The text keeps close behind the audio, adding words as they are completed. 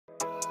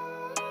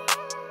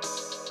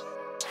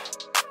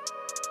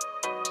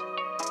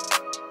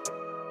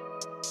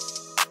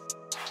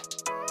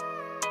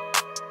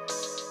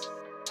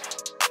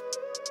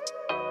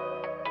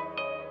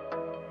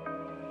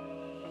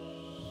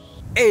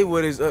Hey,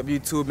 what is up,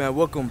 YouTube, man?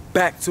 Welcome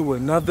back to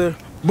another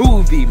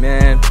movie,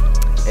 man.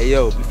 Hey,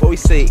 yo, before we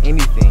say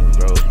anything,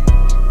 bro,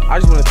 I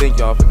just want to thank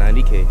y'all for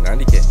 90K.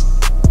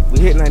 90K. We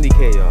hit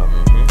 90K,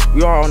 y'all.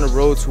 We are on the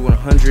road to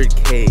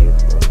 100K,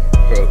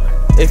 bro.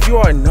 If you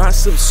are not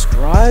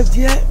subscribed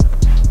yet,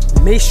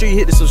 make sure you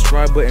hit the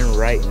subscribe button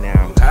right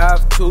now. You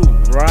have to.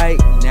 Right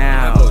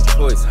now. You have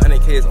no choice.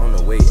 100K is on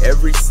the way.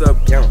 Every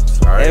sub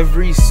counts, all right?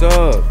 Every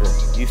sub, bro.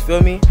 You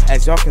feel me?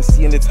 As y'all can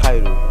see in the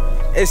title,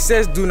 it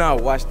says do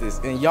not watch this,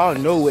 and y'all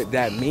know what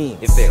that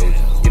means. If they OG.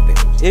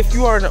 If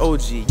you are an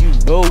OG, you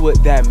know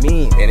what that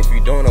means. And if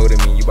you don't know what it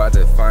means, you about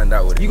to find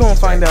out what it means. You gonna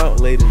find out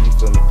later, you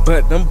feel me?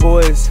 But them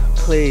boys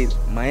played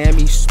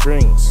Miami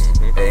Springs.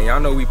 And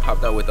y'all know we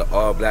popped out with the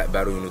all black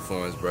battle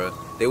uniforms, bro.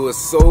 They was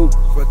so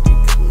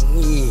fucking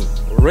clean.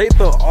 Rate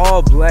the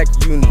all black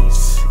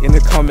unis in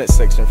the comment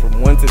section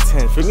from 1 to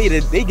 10. For me,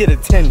 they get a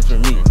 10 for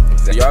me.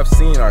 So y'all have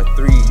seen our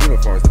 3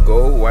 uniforms, the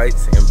gold,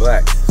 whites, and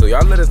blacks. So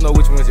y'all let us know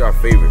which one's your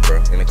favorite, bro,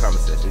 in the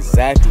comment section.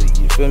 Exactly,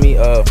 you feel me?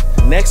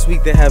 Next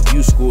week they have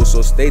U School,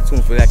 so stay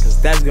tuned for that,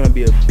 because that's gonna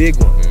be a big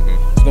one.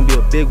 It's gonna be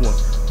a big one.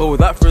 But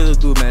without further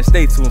ado, man,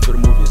 stay tuned for the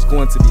movie. It's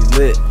going to be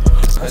lit.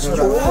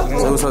 So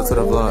what's up to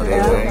the vlog,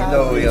 man? You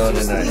know we on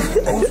tonight.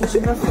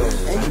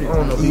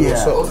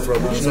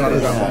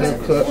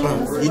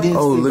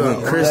 Oh,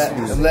 looking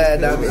crispy.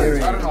 Glad I'm here.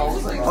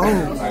 Oh,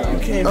 you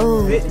can't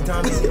fit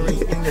diamond earring.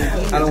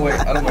 I don't wear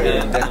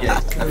that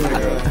yet.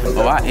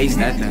 Oh, I aced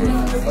that thing.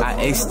 I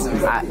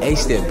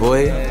aced it,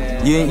 boy.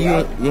 You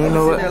ain't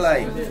know what?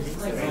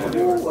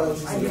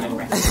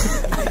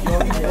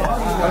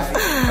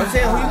 I'm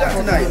saying, who you got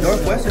tonight?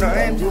 Northwestern or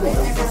OMG?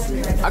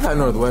 I got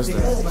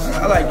Northwestern.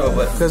 I like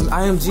Northwestern. Cause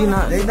IMG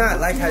They not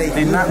like how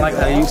they not like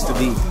how they used to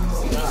be.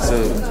 So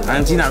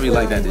IMG not really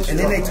like that this year. And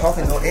then they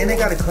talking, and they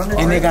gotta come to.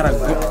 And they gotta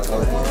go.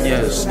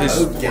 Yes,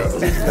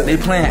 they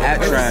playing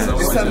at trash.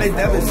 It's something they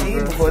never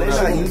seen before. They're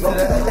not used to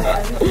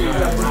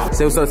that.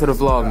 Say what's up to the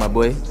vlog, my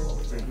boy.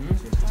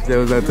 Say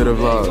what's up to the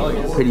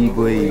vlog, pretty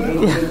boy.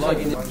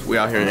 We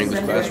out here in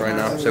English class right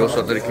now. Say what's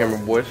up to the camera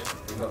boys.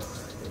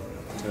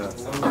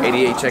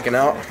 88 checking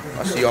out.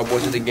 I'll see y'all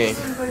boys at the game.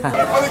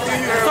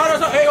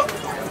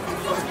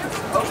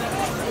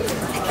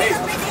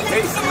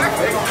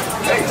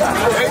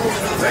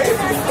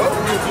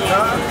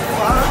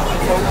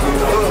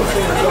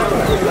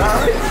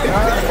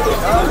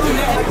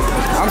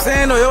 I'm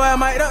saying though, yo, I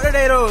might up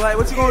today though. Like,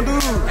 what you gonna do?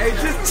 Hey,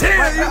 just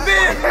chill, you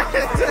feel?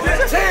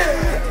 Just chill.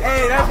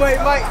 Hey, that boy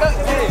Mike up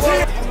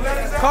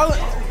today. Call it.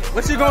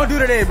 What you gonna do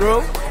today,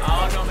 bro?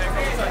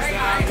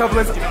 Couple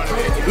of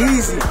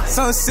easy,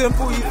 something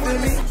simple. You feel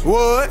me?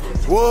 What?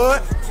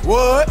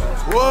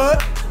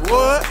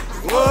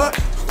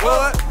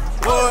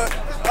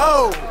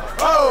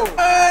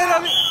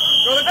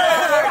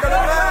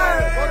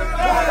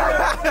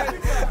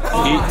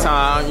 Eat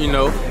time, you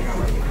know.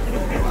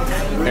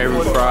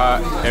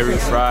 Every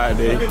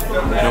Friday,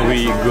 and we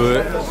eat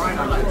good.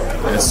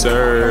 Yes,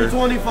 sir.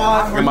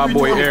 And my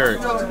boy Eric.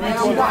 Look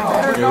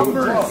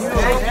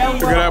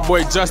at that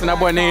boy Justin. That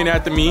boy named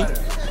after me.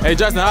 Hey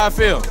Justin, how I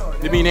feel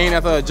to be named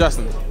after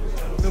Justin?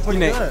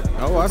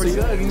 Oh, I see.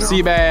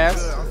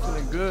 Seabass.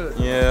 Good.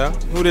 Yeah.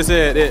 Who this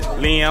is?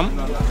 Liam.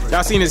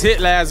 Y'all seen his hit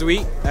last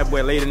week? That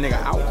boy laid a nigga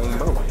out on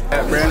bro.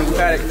 Brandon, we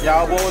got it.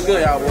 Y'all boys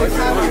good, y'all boys. I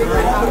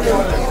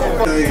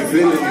ain't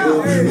feeling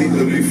you. We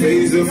could be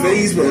face to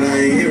face, but I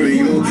ain't hearing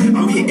you.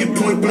 I'm hitting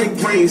point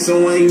blank range,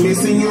 so I ain't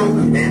missing you.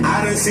 And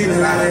I done seen a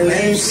lot of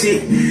lame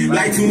shit,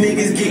 like 2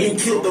 niggas getting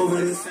killed over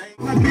the same.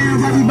 I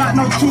can't worry about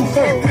no true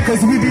folk,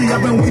 cause we be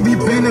up and we be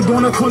bending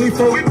on a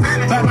 24.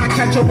 Back I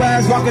catch your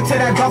ass walking to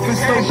that dolphin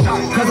store,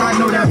 cause I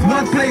know that's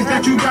one place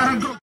that you gotta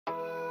go.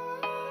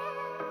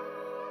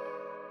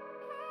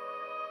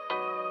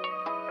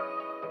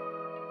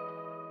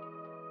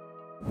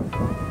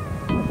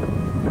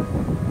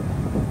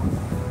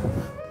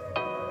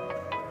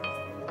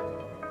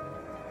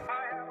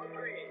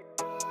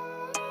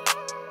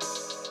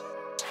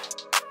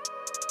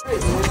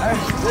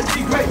 Let's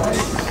be great.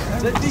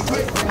 Let's be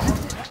great.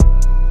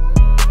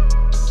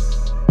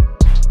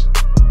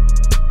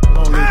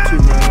 Don't live too,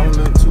 man. Don't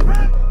live too,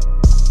 man.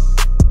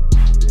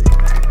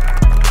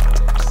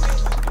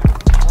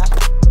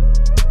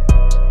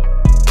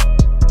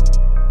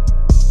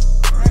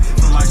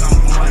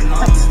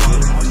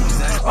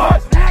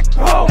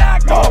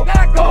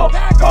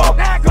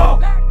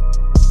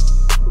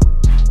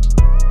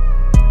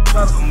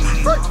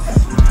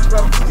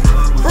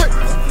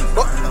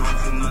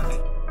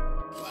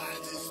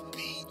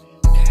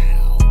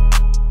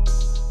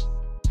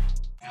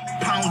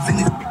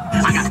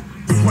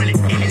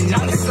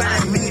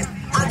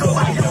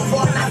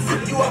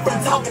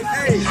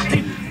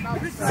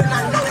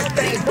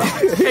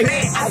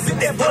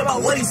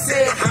 What he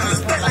said, I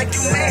respect like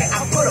you mad. I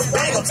put a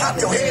bag on top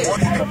of your head.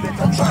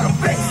 I'm trying to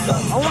flex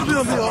something. I want to be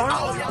on VR.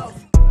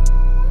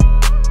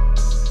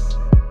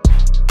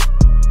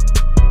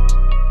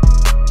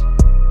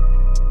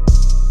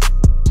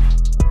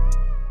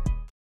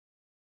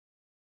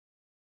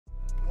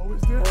 Oh,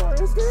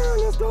 it's there.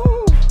 Let's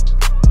go.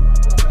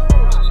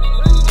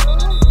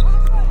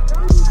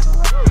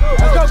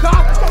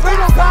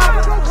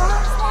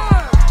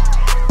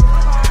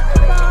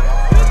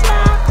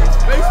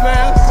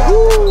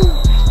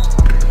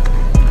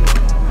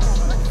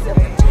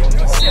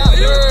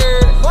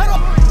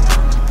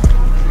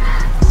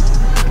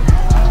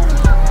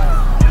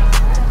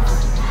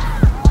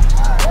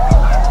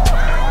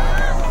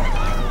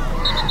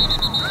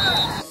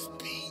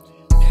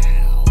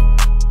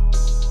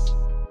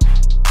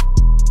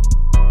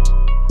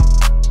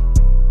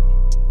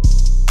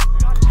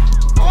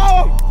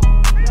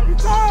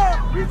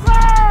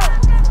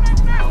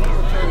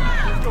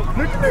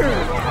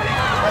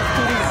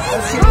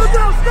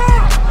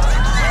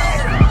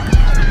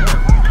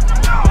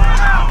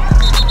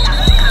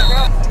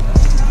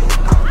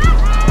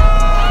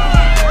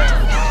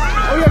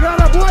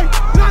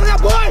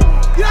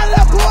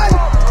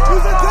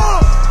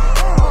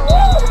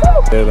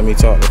 me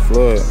talk to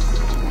Floyd.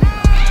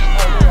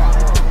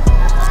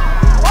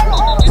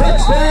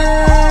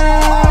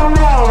 Touchdown,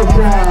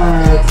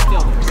 Wildcats.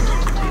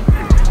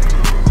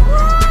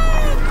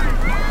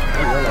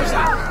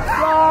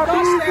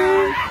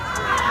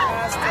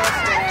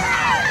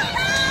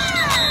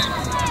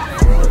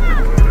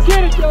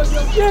 Get it,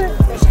 Jojo, get it!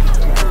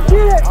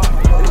 Get it!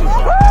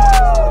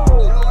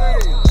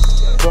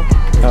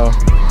 Oh.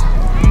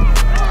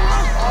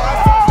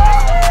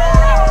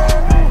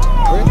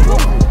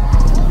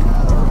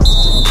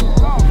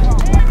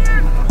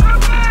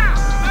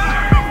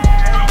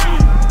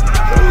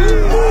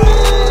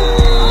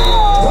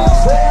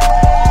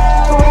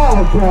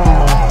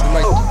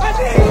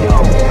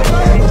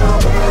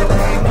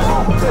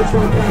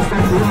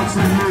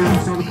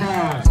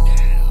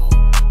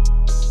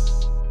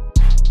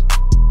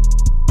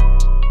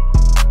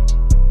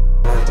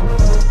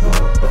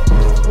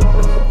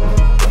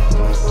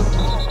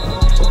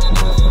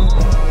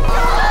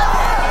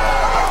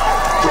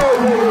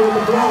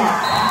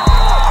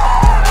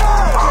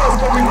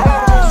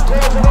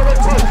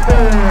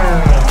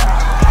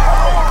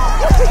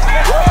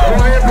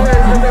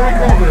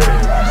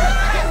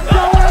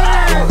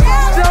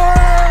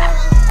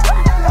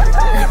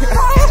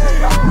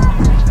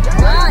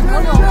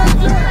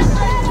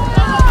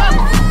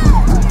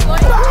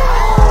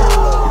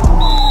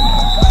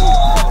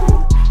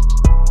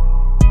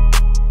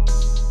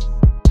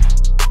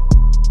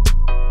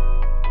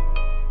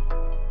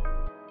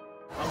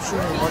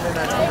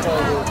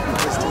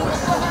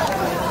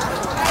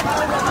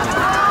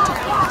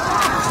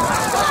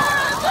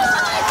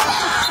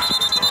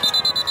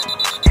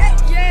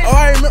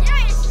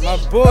 My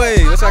boy,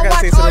 what y'all gotta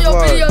say to the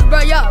vlog? Videos, bro.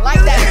 Yeah,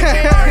 like that.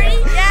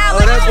 Yeah, oh,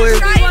 that boy is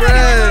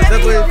friends.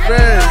 That boy is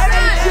friends.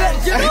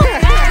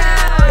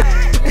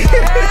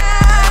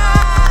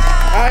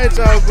 Alright,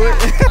 y'all, boy.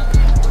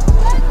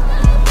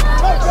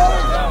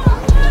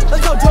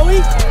 Let's go, Joey.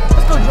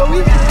 Let's go,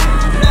 Joey.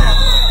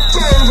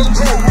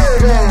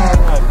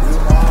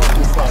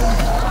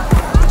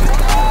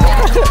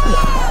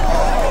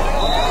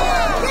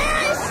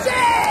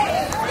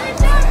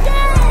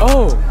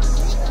 Oh.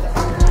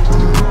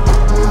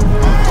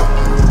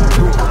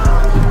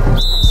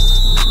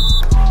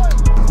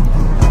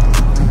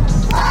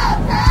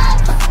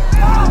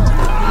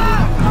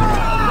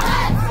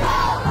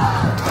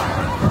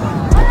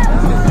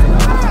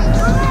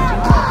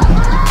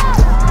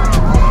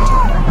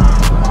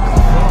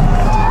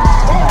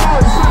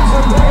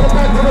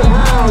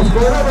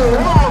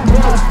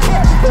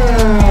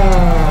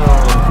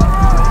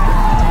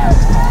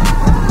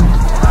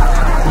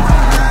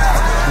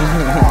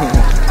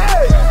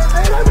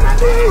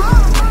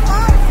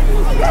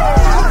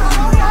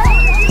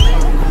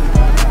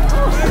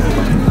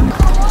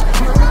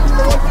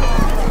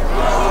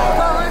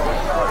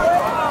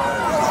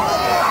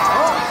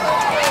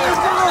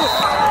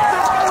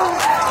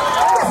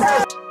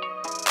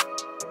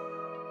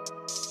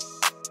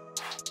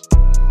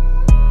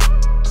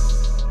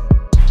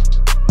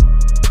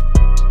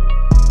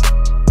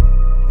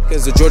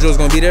 Because the Georgia was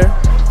gonna be there?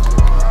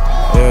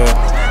 Yeah.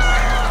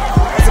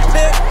 That's a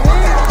pick.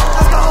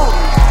 Let's go.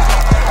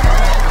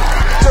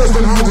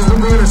 Justin Hodges with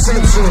the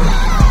interception.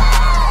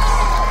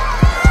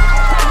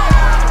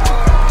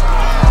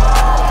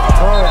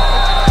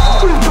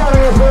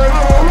 Returning for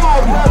another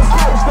Wildcats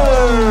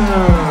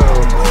touchdown.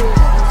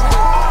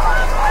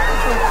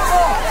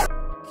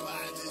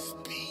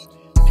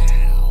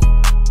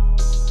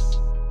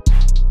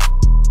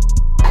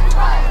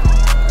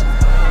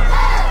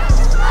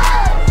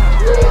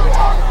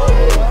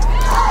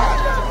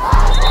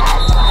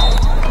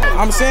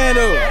 I'm saying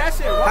though,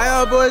 how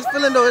y'all boys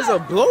feeling though? It's a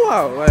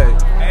blowout, like.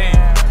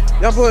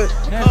 Y'all boys.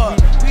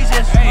 We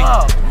just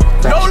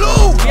no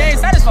lube. We ain't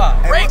satisfied.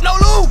 Break no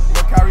lube.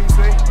 What Kyrie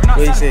say? What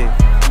you say?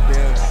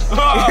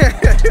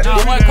 Nah,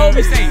 what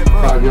Kobe say?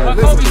 What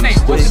Kobe say?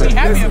 What should be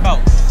happy about?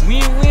 We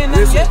ain't win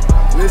nothing yet.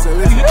 Listen.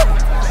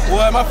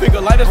 Boy, my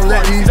finger light as fuck.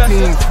 Let these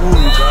teams fool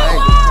you, bro.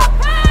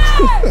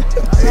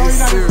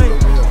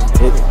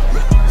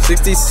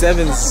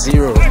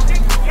 67-0.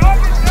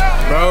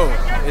 Bro,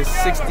 it's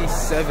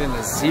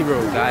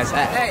 67-0, guys,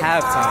 at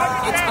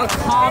halftime. It's a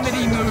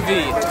comedy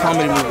movie.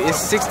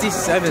 It's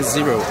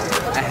 67-0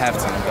 at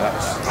halftime,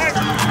 guys.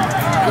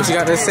 What you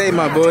got to say,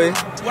 my boy?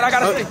 What I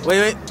gotta say?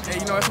 Wait. Hey,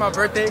 you know it's my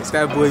birthday. It's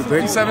that boy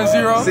birthday.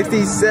 67-0.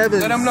 67.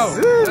 Let them know.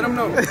 Let them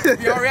know.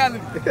 Be on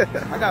reality.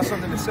 I got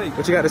something to say.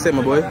 What you got to say,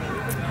 my boy?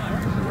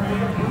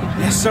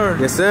 Yes, sir.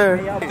 Yes, sir.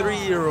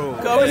 3-year-old.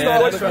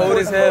 That's old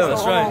as hell.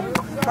 That's right.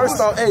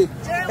 First off, hey,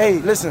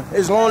 listen,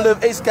 it's long live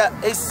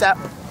ASAP,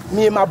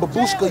 me and my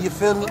babushka, you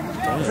feel me?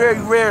 Very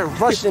rare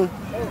Russian,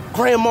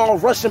 grandma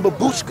Russian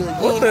babushka.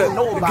 You ain't even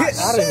know about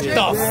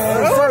stuff.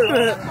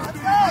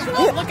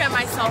 Don't look at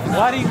myself.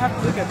 Why do you have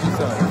to look at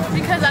yourself?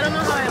 Because I don't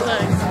know how it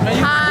looks. Man,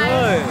 you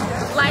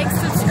good. Like,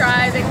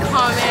 subscribe, and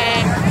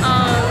comment.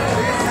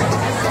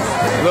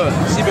 Look,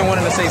 she been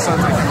wanting to say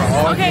something.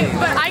 Okay,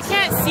 but I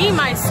can't see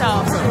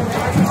myself.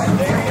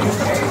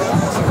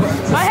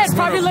 My head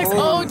probably looks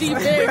OD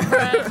big,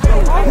 bruh.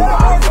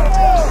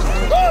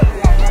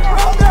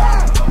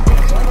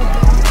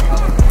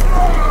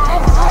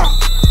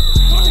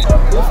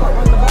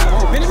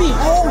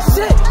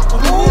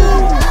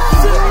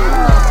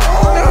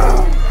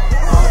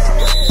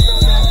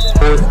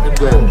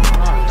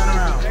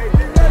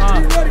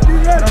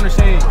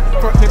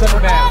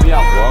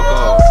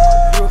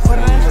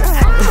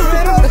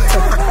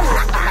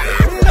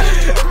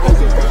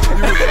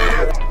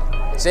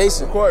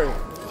 recording.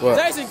 What?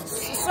 Jason,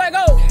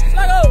 sluggo,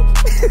 sluggo.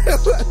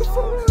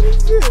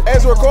 Hey,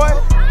 it's recording?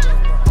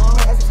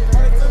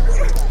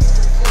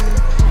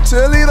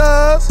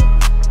 Cheerleaders.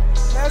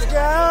 Let's go.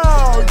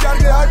 You gotta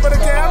get hype for the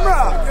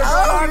camera.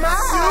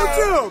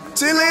 YouTube.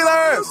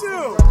 Cheerleaders.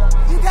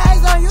 You guys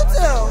on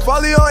YouTube.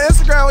 Follow you on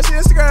Instagram. What's your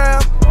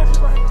Instagram?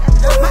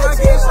 My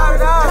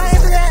Instagram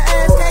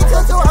is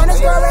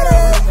K22_.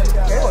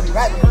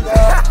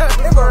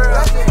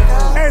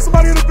 Hey,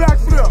 somebody in the back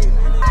flip.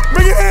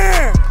 Bring it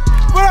in.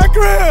 Back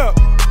grip.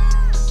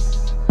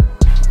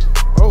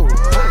 Oh.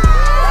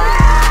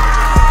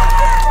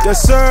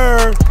 Yes,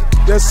 sir.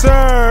 Yes,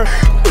 sir.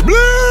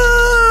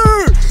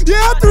 Blue.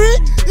 Yeah, 3.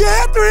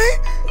 Yeah, 3.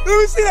 Let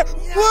me see that.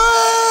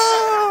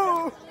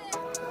 Whoa.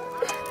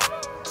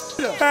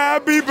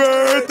 Happy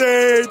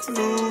birthday to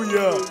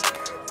you.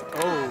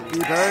 Oh,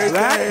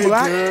 black.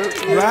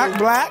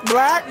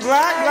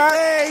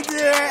 Hey,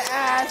 dear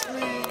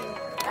Ashley.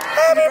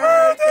 Happy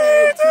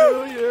birthday to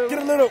you. Get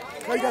a little.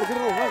 Oh, you gotta get a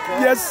little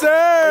hug, yes, sir.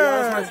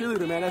 Hey, that's my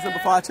cheerleader, man. That's a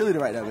before cheerleader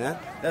right there, man.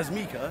 That's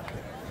me, cuz.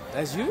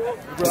 That's you?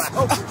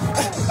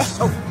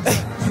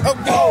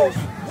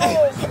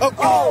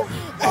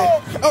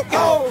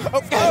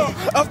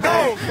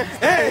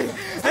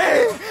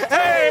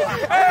 Hey.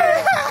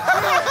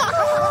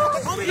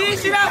 You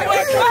see that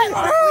boy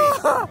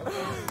cut?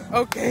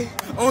 Okay,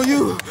 on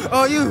you.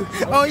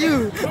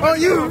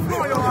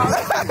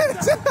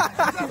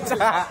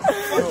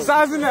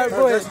 Size in that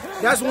boy.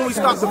 That's when we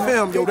start the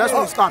film, yo. That's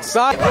when we start.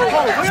 Size.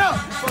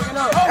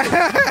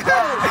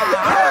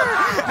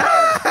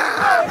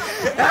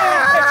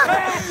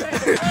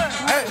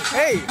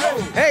 Hey.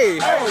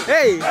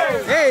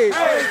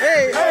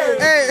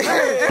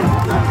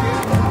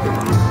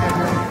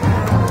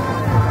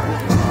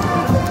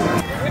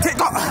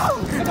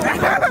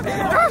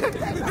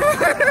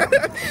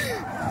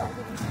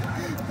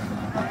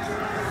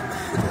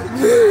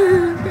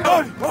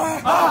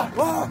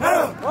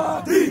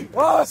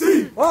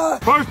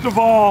 First of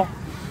all,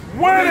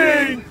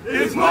 winning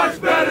is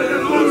much better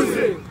than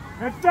losing.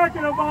 And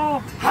second of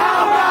all,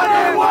 how about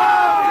it?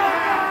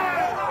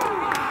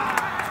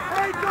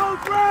 Ain't no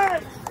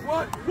bread.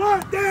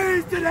 What day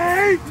is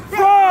today?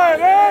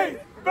 Friday.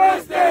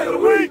 Best day of the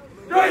week.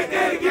 Great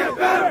day to get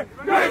better.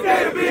 Great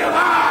day to be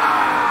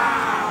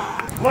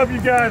alive. Love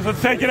you guys.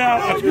 Let's take it out.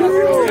 Let's go.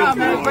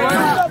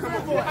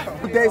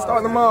 Day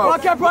starting tomorrow.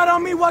 Walk that pride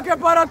on me. Walk that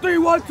pride on 3.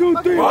 1, 2,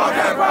 3. Walk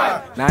that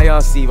pride. Now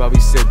y'all see why we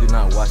said do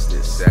not watch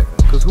this.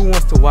 Because who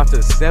wants to watch a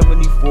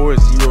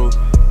 74-0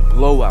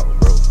 blowout,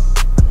 bro?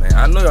 Man,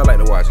 I know y'all like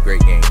to watch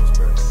great games,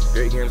 bro.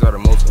 Great games are the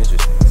most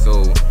interesting.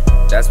 So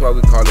that's why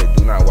we call it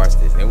do not watch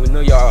this. And we know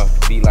y'all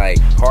be like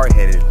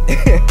hard-headed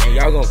and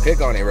y'all gonna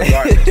click on it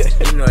regardless.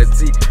 You know,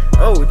 see,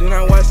 oh, do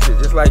not watch this.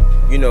 Just like,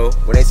 you know,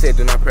 when they say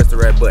do not press the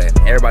red button,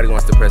 everybody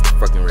wants to press the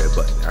fucking red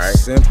button, all right?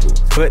 Simple.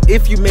 But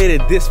if you made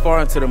it this far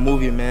into the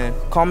movie, man,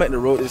 comment the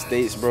road to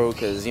states, bro,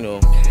 because, you know,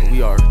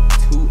 we are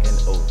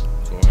 2-0.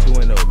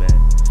 2-0,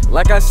 man.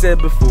 Like I said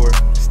before,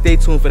 stay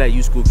tuned for that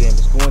U-School game.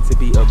 It's going to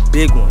be a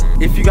big one.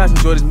 If you guys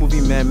enjoyed this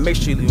movie, man, make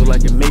sure you leave a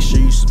like and make sure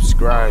you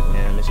subscribe,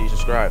 man. Make sure you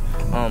subscribe.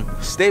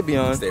 Stay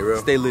beyond. Stay real.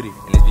 Stay litty.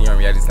 And it's Beyond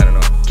Reality signing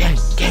off. Gang.